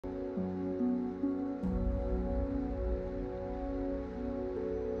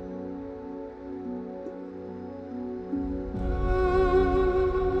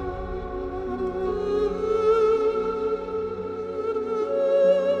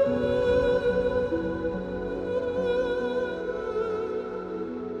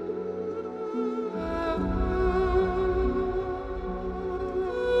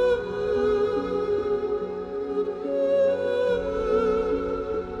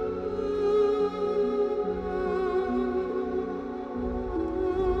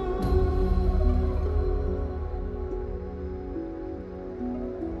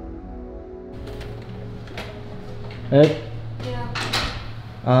Ed?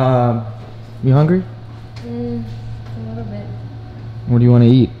 Yeah. You hungry? A little bit. What do you want to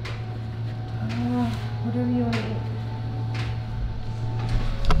eat? Whatever you want to eat.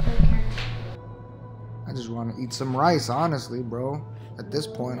 I just want to eat some rice, honestly, bro. At this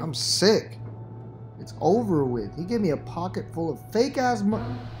point, I'm sick. It's over with. He gave me a pocket full of fake ass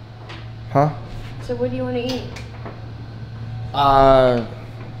money. Huh? So what do you want to eat?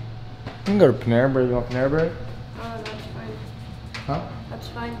 We can go to Panera Bread. You want Panera Bread? Oh, that's fine. Huh? That's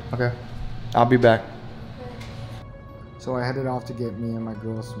fine. Okay. I'll be back. So I headed off to get me and my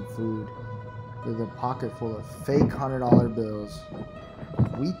girl some food with a pocket full of fake $100 bills,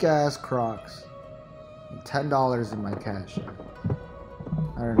 weak ass Crocs, and $10 in my cash.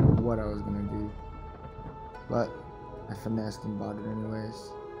 I don't know what I was gonna do, but I finessed and bought it anyways.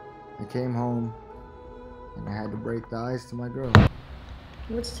 I came home and I had to break the ice to my girl.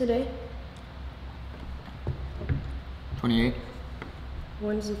 What's today? 28.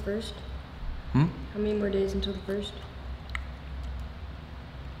 When's the first? Hmm? How many more days until the first?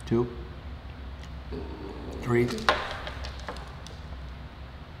 2. 3.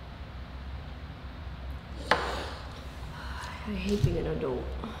 I hate being an adult.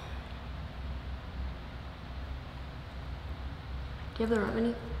 Do you have the rent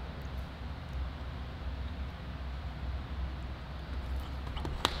money?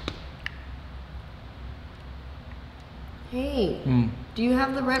 Hey, do you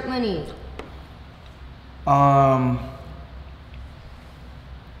have the rent money?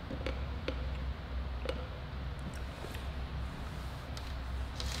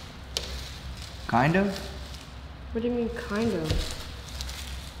 Kind of. What do you mean, kind of?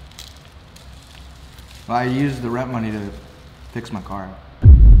 Well, I used the rent money to fix my car.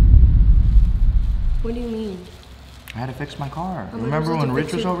 What do you mean? I had to fix my car. How much Remember was it when to Rich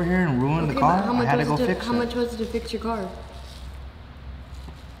fix was your- over here and ruined the Okay, car? but how I much had to was go it to- fix How it. much was it to fix your car?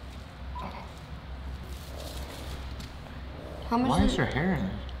 How much? Why is your hair in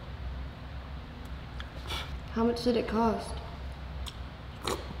it? How much did it cost?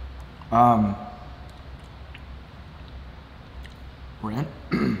 Rent?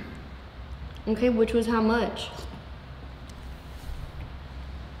 Okay, which was how much?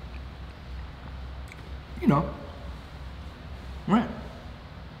 You know. Rent.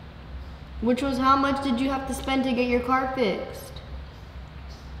 Which was how much did you have to spend to get your car fixed?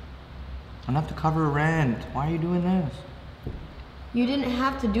 Enough to cover rent. Why are you doing this? You didn't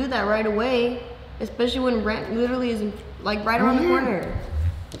have to do that right away, especially when rent literally is like right around the corner.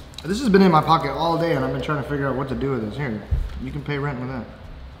 This has been in my pocket all day and I've been trying to figure out what to do with this. Here, you can pay rent with that.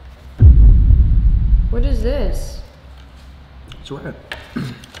 What is this? It's rent.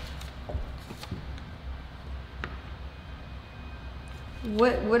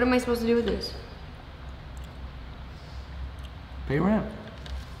 What am I supposed to do with this? Pay rent.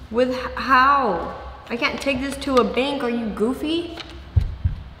 With how? I can't take this to a bank. Are you goofy?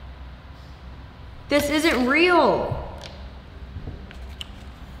 This isn't real.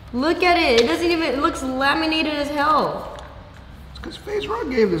 Look at it. It doesn't even, it looks laminated as hell. It's because FaZe Rug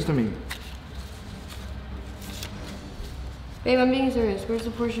gave this to me. Babe, I'm being serious. Where's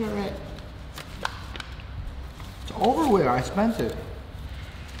the portion of rent? It's over with. I spent it.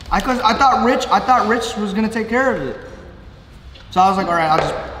 I thought Rich was gonna take care of it. So I was like, all right, I'll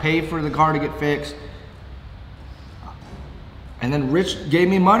just pay for the car to get fixed. And then Rich gave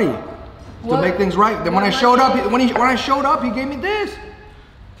me money to make things right. Then when I showed up, when I showed up, he gave me this.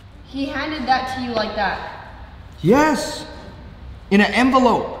 He handed that to you like that? Yes, in an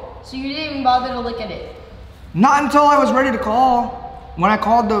envelope. So you didn't even bother to look at it? Not until I was ready to call. When I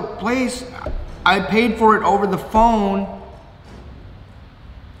called the place, I paid for it over the phone.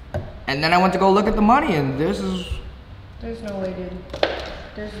 And then I went to go look at the money, and this is... There's no way, dude.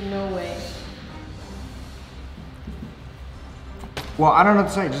 There's no way. Well, I don't know what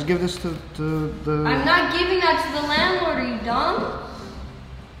to say. Just give this to the... I'm not giving that to the landlord. Are you dumb?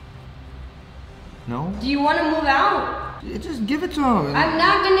 No? Do you want to move out? Just give it to him. I'm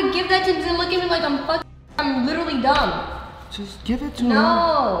not going to give that to him to look at me like I'm literally dumb. Just give it to him.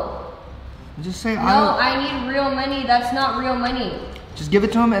 No. Just say, No, I need real money. That's not real money. Just give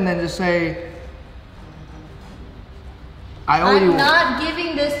it to him and then just say, I owe you. I'm not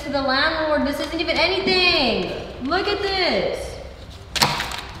giving this to the landlord. This isn't even anything. Look at this.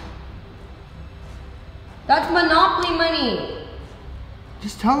 That's monopoly money.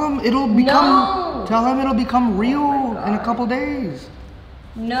 Just tell him it'll become. No. Tell him it'll become real in a couple days.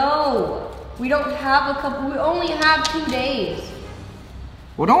 No, we don't have a couple. We only have 2 days.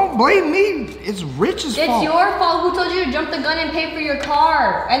 Well, don't blame me. It's Rich's fault. It's your fault. Who told you to jump the gun and pay for your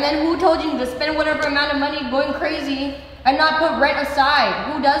car? And then who told you to spend whatever amount of money going crazy and not put rent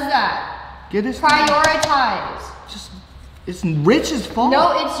aside? Who does that? Get this. Prioritize. It's Rich's fault.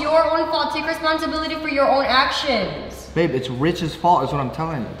 No, it's your own fault. Take responsibility for your own actions. Babe, it's Rich's fault is what I'm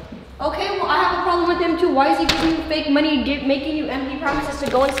telling you. Okay, well, I have a problem with him too. Why is he giving you fake money, making you empty promises to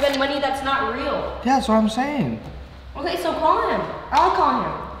go and spend money that's not real? Yeah, that's what I'm saying. Okay, so call him. I'll call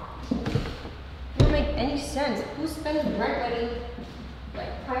him. It doesn't make any sense. Who spends rent money?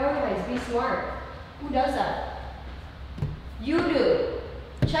 Like, prioritize, be smart. Who does that? You do.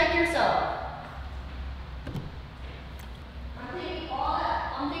 Check yourself. I'm taking all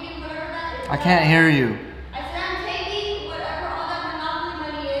that. I'm taking whatever that is. I can't hear you. I said I'm taking whatever all that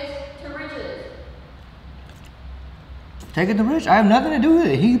monopoly money is to Rich's. Take it to Rich. I have nothing to do with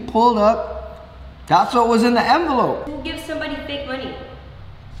it. He pulled up. That's what was in the envelope. Who gives somebody fake money?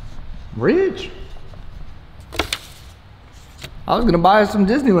 Rich. I was gonna buy some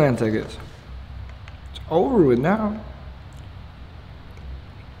Disneyland tickets. It's over with now.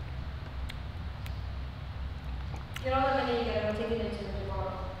 Get all that money together. I'm taking it to him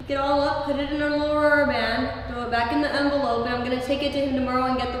tomorrow. Pick it all up, put it in a little rubber band, throw it back in the envelope, and I'm gonna take it to him tomorrow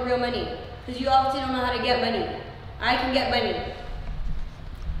and get the real money. Because you obviously don't know how to get money. I can get money.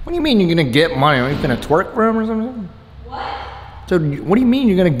 What do you mean you're gonna get money? Are you gonna twerk for him or something? What? So what do you mean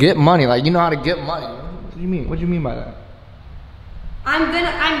you're gonna get money? Like you know how to get money? What do you mean? What do you mean by that? I'm good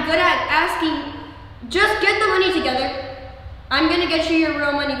at asking. Just get the money together. I'm gonna get you your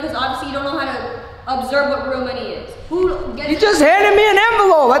real money because obviously you don't know how to observe what real money is. Who gets You just handed me an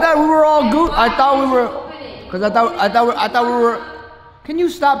envelope. I thought we were all good. I thought we were. Cause I thought we were. Can you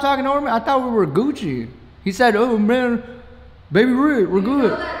stop talking over me? I thought we were Gucci. He said, "Oh man, baby Rich, we're good." You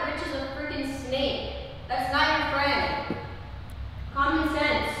know that Rich is a freaking snake. That's not your friend. Common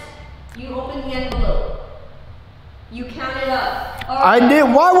sense. You open the envelope. You count it up. I did.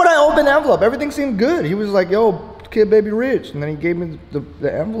 Why would I open the envelope? Everything seemed good. He was like, "Yo, kid, baby Rich," and then he gave me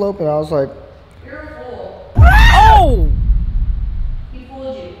the envelope, and I was like, "You're a fool." "Oh!" He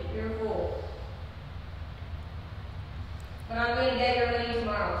fooled you. You're a fool. But I'm going to get your money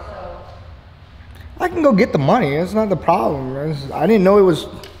tomorrow, so. I can go get the money. It's not the problem. I didn't know it was.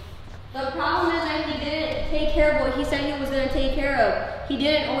 The problem is that he didn't take care of what he said he was going to take care of. He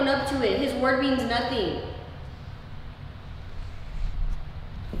didn't own up to it. His word means nothing.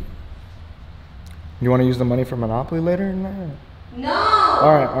 You want to use the money for Monopoly later? No!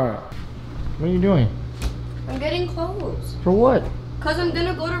 Alright. What are you doing? I'm getting clothes. For what? Because I'm going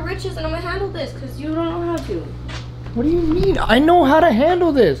to go to Rich's and I'm going to handle this because you don't know how to. What do you mean? I know how to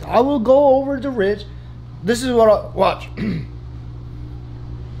handle this. I will go over to Rich. This is what I'll watch.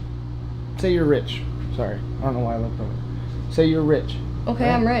 Say you're rich. Sorry. I don't know why I looked over. Say you're rich. Okay,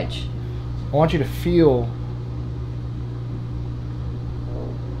 right? I'm rich. I want you to feel.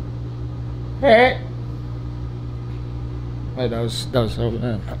 Hey. Wait, that was so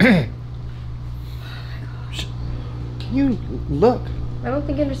bad. Can you look? I don't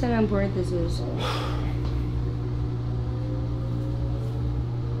think you understand how important this is.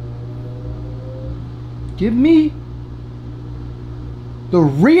 Give me the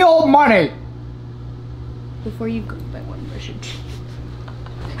real money. Before you go by one version.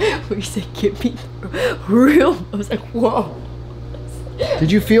 Where you said give me real, I was like, whoa.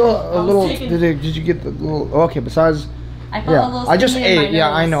 Did you feel a little? Did you get the little? Okay, besides. I felt a little. I just ate. In my Yeah,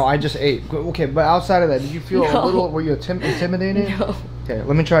 nose. I know. I just ate. Okay, but outside of that, did you feel a little? Were you intimidated? No. Okay,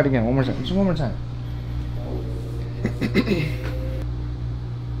 let me try it again. One more time. Just one more time.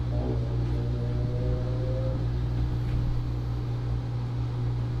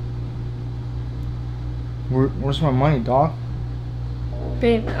 Where's my money, dog?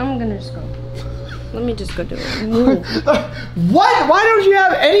 Babe, I'm gonna just go. Let me just go do it. Move. What? Why don't you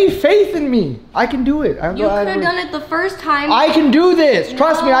have any faith in me? I can do it. You could have done it the first time. I can do this.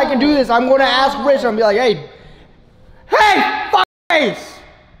 Trust me, I can do this. I'm going to ask Rich. I'm going to be like, hey, fuck face.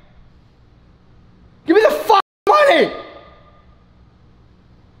 Give me the fuck money.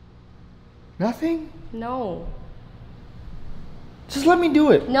 Nothing? No. Just let me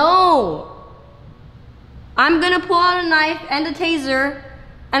do it. No. I'm gonna pull out a knife and a taser,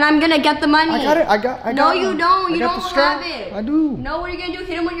 and I'm gonna get the money. I got it. I got No, it. you don't. You got don't the strap. have it. I do. No, what are you gonna do?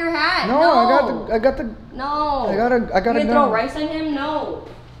 Hit him with your hat? No, I got the. No. I got a You gonna gun. throw rice on him? No.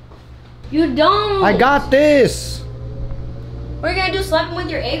 You don't. I got this. What are you gonna do? Slap him with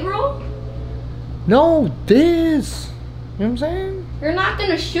your egg roll? No, this. You know what I'm saying? You're not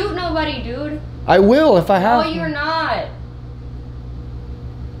gonna shoot nobody, dude. I will if I have. No, you're not.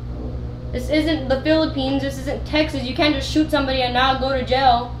 This isn't the Philippines. This isn't Texas. You can't just shoot somebody and not go to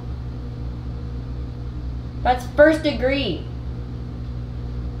jail. That's first degree.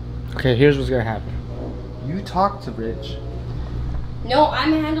 Okay, here's what's gonna happen. You talk to Rich. No,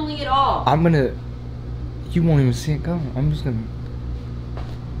 I'm handling it all. I'm gonna. You won't even see it go. I'm just gonna.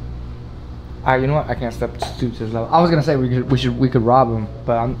 Alright, you know what? I can't stoop to this level. I was gonna say we could rob him,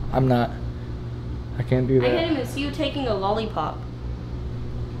 but I'm not. I can't do I that. can't even see you taking a lollipop.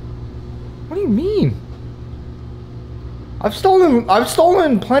 What do you mean? I've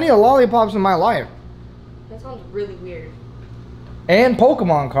stolen plenty of lollipops in my life. That sounds really weird. And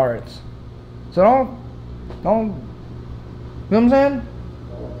Pokemon cards. So don't, you know what I'm saying?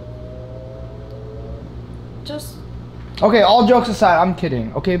 Just. Okay, all jokes aside, I'm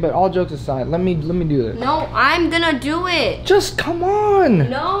kidding. Okay, but all jokes aside, let me do this. No, I'm gonna do it. Just come on.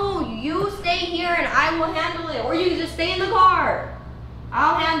 No, you stay here and I will handle it. Or you can just stay in the car.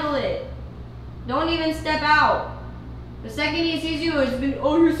 I'll handle it. Don't even step out. The second he sees you, it's been,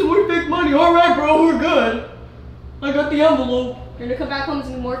 oh, here's some more fake money. All right, bro, we're good. I got the envelope. You're gonna come back home with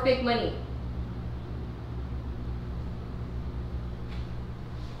more fake money.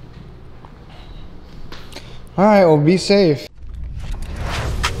 All right, well, be safe.